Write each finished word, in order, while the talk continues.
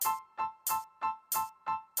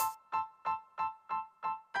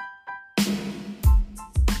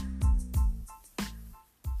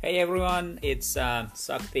Hey everyone, it's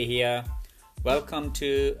Sakti here. Welcome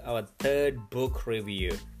to our third book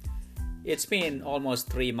review. It's been almost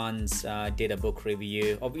 3 months did a book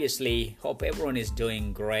review. Obviously, hope everyone is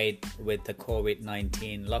doing great with the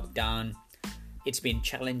COVID-19 lockdown. It's been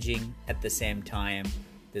challenging at the same time.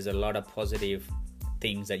 There's a lot of positive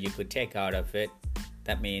things that you could take out of it.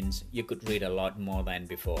 That means you could read a lot more than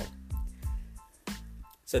before.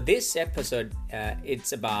 So this episode,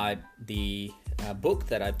 it's about the book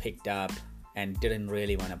that I picked up and didn't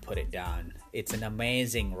really want to put it down. It's an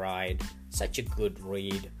amazing ride, such a good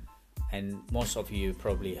read, and most of you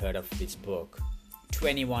probably heard of this book,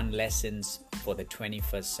 21 Lessons for the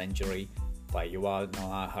 21st Century by Yuval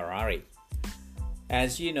Noah Harari.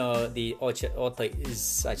 As you know, the author is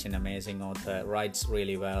such an amazing author, writes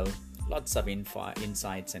really well, lots of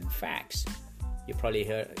insights and facts. You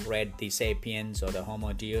probably read The Sapiens or the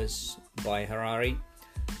Homo Deus by Harari.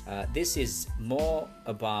 This is more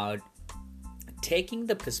about taking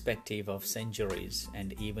the perspective of centuries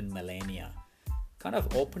and even millennia, kind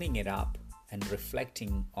of opening it up and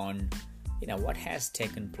reflecting on, what has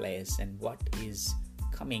taken place and what is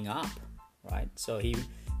coming up, right? So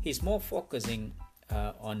he's more focusing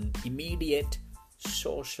on immediate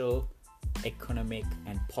social, economic,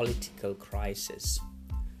 and political crisis.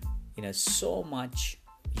 So much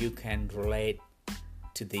you can relate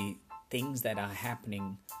to the things that are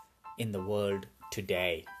happening in the world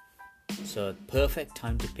today. So perfect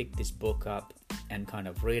time to pick this book up and kind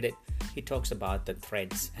of read it. He talks about the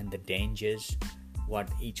threats and the dangers, what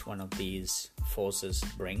each one of these forces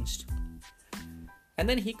brings. And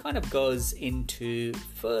then he kind of goes into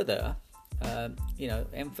further,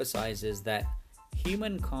 emphasizes that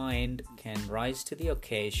humankind can rise to the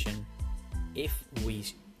occasion if we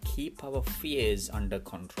keep our fears under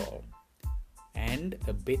control and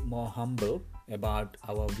a bit more humble about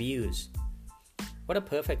our views. What a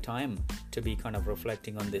perfect time to be kind of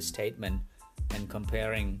reflecting on this statement and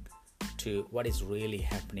comparing to what is really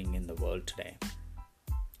happening in the world today.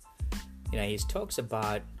 He talks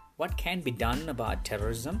about what can be done about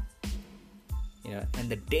terrorism, and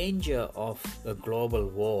the danger of a global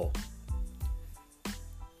war.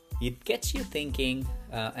 It gets you thinking,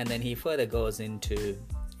 and then he further goes into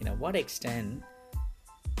what extent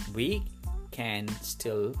we can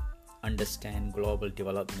still understand global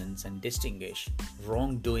developments and distinguish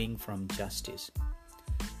wrongdoing from justice.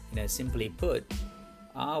 Simply put,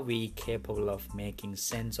 are we capable of making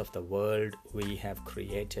sense of the world we have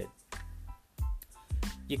created?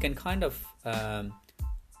 You can kind of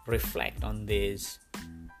reflect on this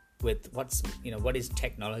with what is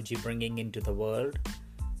technology bringing into the world?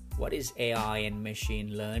 What is AI and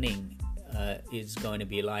machine learning is going to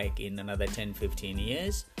be like in another 10-15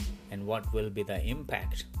 years, and what will be the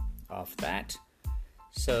impact of that?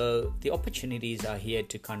 So the opportunities are here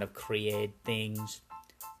to kind of create things,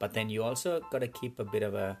 but then you also got to keep a bit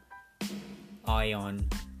of a eye on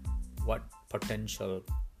what potential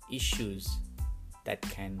issues that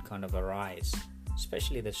can kind of arise,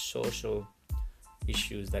 especially the social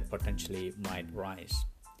issues that potentially might rise.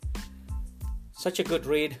 Such a good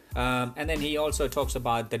read. And then he also talks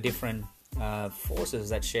about the different forces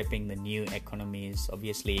that shaping the new economies.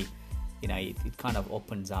 Obviously, it kind of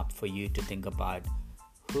opens up for you to think about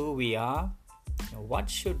who we are, what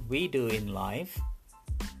should we do in life,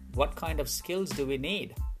 what kind of skills do we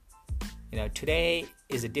need. Today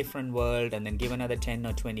is a different world, and then give another 10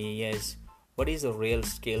 or 20 years, what is the real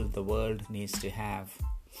skill the world needs to have?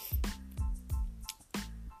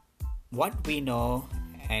 What we know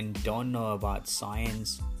and don't know about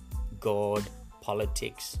science, God,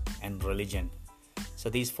 politics, and religion. So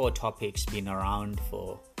these 4 topics been around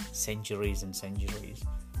for centuries and centuries,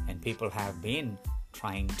 and people have been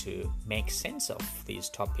trying to make sense of these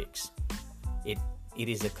topics. It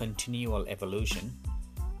is a continual evolution,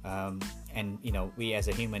 and we as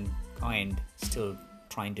a humankind still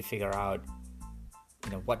trying to figure out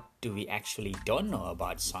what do we actually don't know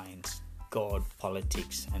about science, God,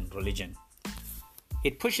 politics, and religion.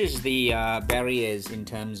 It pushes the barriers in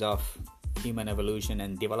terms of human evolution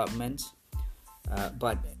and development,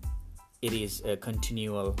 but it is a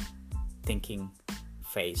continual thinking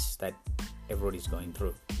phase that everybody's going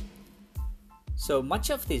through. So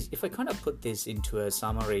much of this, if I kind of put this into a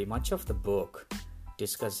summary, much of the book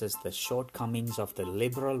discusses the shortcomings of the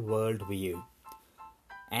liberal worldview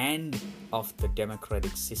and of the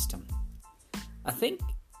democratic system. I think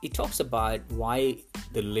it talks about why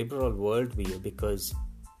the liberal worldview, because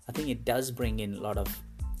I think it does bring in a lot of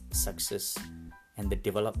success and the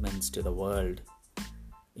developments to the world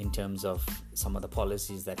in terms of some of the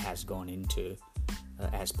policies that has gone into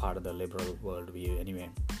as part of the liberal worldview anyway.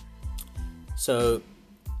 So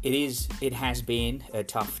It has been a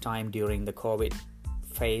tough time during the COVID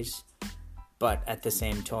phase, but at the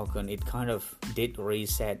same token, it kind of did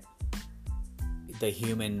reset the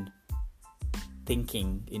human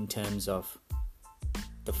thinking in terms of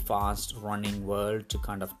the fast running world to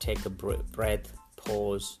kind of take a breath,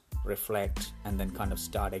 pause, reflect, and then kind of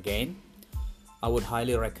start again. I would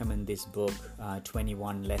highly recommend this book,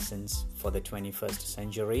 21 Lessons for the 21st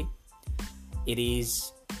Century. It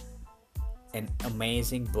is an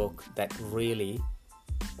amazing book that really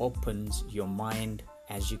opens your mind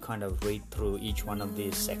as you kind of read through each one of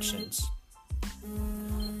these sections.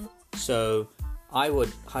 So I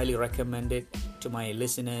would highly recommend it to my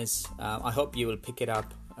listeners. I hope you will pick it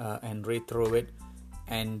up and read through it.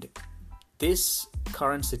 And this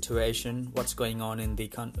current situation, what's going on in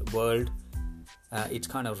the world, it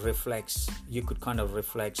kind of reflects, you could kind of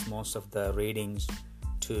reflect most of the readings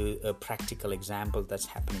to a practical example that's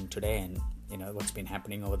happening today and what's been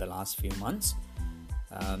happening over the last few months.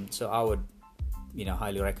 So I would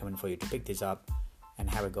highly recommend for you to pick this up and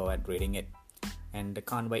have a go at reading it. And I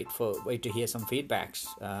can't wait to hear some feedbacks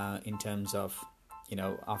in terms of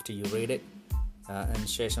after you read it, and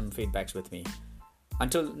share some feedbacks with me.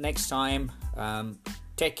 Until next time,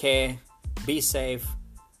 take care, be safe,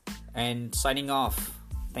 and signing off.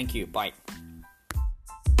 Thank you. Bye.